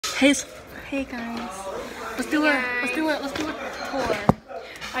Hey, hey guys. Let's do it. Let's do it. Let's do a tour.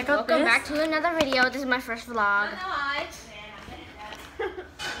 I got Welcome this. back to another video. This is my first vlog. This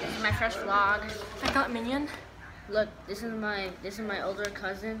is my first vlog. I got Minion. Look, this is my older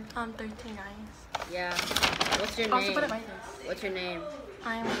cousin. 13 guys. Yeah. What's your Also name? put it like this. What's your name?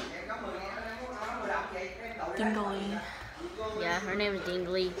 I'm Dingly. Yeah, her name is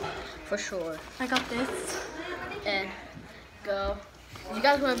Dingley, for sure. I got this. And go. You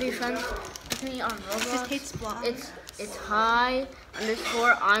guys want to be friends with me on Roblox? Just hates vlogs. It's hi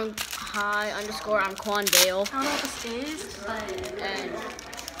underscore I'm Quan Dale. I don't know what this is, but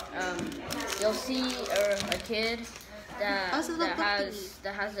And you'll see a kid that has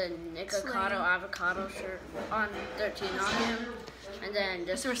a Nikocado avocado shirt on 13 on him, and then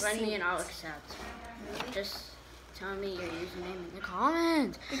just friend me and I'll accept. Just tell me your username in the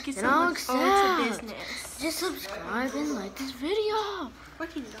comments, and I'll accept. Just subscribe and like this video.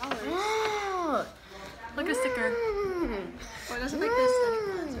 $14. Oh. Look at a sticker. Oh, it doesn't like this.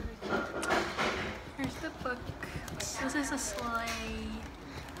 Here's the book. This is a sleigh.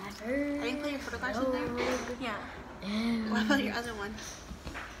 Are you putting your photographs in there? Yeah. What about your other one?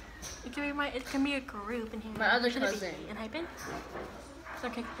 It can be a group in here. My other cousin. And hyphen? Is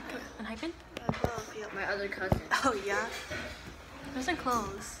that okay? And hyphen? My other cousin. Oh yeah. It doesn't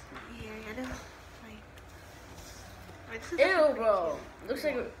close. Yeah, I don't like. Ew, bro. Looks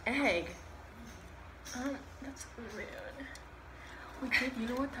like an egg. That's weird. Wait, kid, you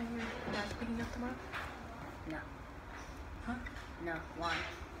know what time your dad's picking up tomorrow? No. Huh? No. Why?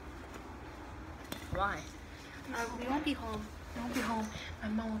 Why? We won't be home. We won't be home. My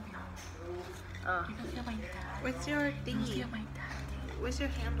mom won't be home. Oh. You're gonna see my dad. What's your thingy? My dad. What's your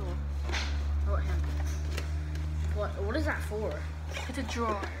handle? What handle? What is that for? It's a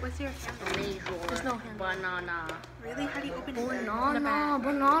drawer. What's your handle? A mini drawer. There's no handle. Banana. Really? How do you open it? Banana.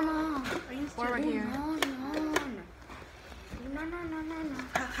 Banana. Are you Or right here. Banana.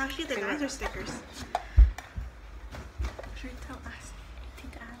 How should the guys or stickers? Should we tell us?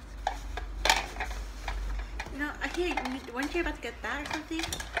 Take us. You know, I hear weren't you about to get that or something?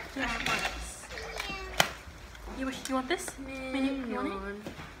 Yeah. You want this? You want it?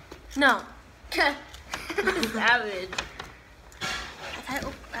 No. Savage.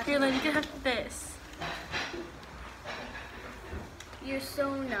 Here, then you can have this. You're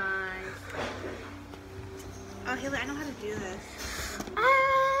so nice. Oh, Haley, I know how to do this.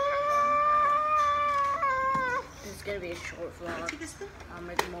 This is gonna be a short vlog. See this thing? I'll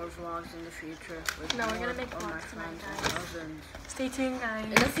make more vlogs in the future. With No, we're gonna make of my vlogs tonight, friends and guys. cousins. Stay tuned, guys. In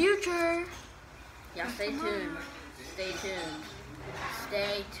the future. Yeah, stay tuned. Stay tuned.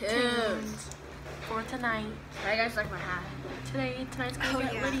 Stay tuned. For tonight. How you guys like my hat? Tonight's gonna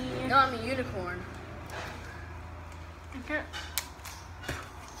get ready. No, I'm a unicorn. Okay.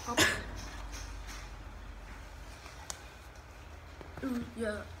 Oh. Ooh,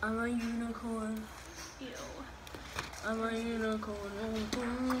 yeah, I'm a unicorn. Ew. I'm a unicorn.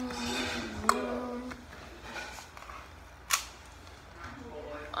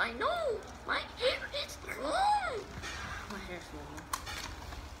 I know. My hair is long. My hair's long.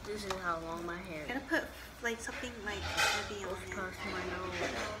 This is how long my hair I'm is. gonna put like something like heavy on it. Past my nose.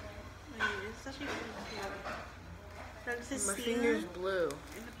 Wait, it's actually really cute. So this is My Sia. finger's blue.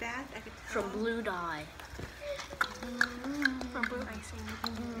 In the back, I could tell. From blue dye. From blue icing.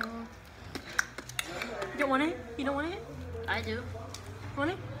 You don't want it? You don't want it? I do. Want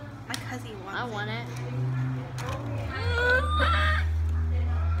it? My cousin wants I want it.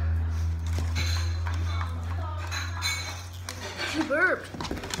 She burped.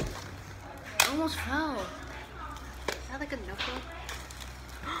 I almost fell. Is that like a notebook?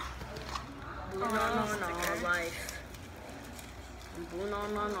 No, life. No,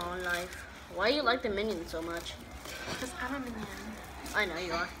 life. Why do you like the Minions so much? Because I'm a minion. I know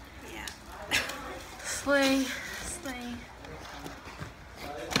you are. Yeah. Slay.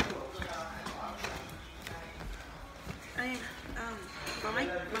 Mama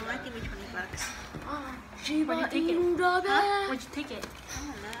gave me $20. She Where'd you take it? Huh? Where'd you take it? I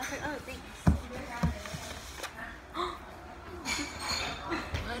don't know. I was like, oh, thanks.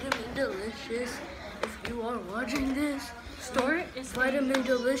 Vitamin Delicious. If you are watching this, Store is Vitamin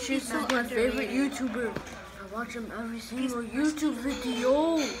Delicious is my favorite YouTuber. I watch him every single YouTube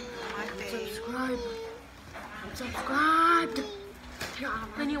video. I'm subscribed.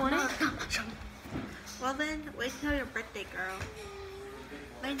 Then you want it? Well then, wait till your birthday, girl.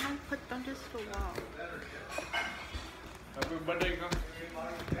 Then don't just the wall. Happy birthday,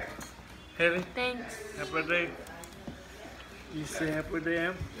 Haley. Thanks. Happy birthday. You say happy birthday,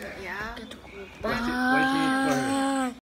 Em? Yeah. Wait till you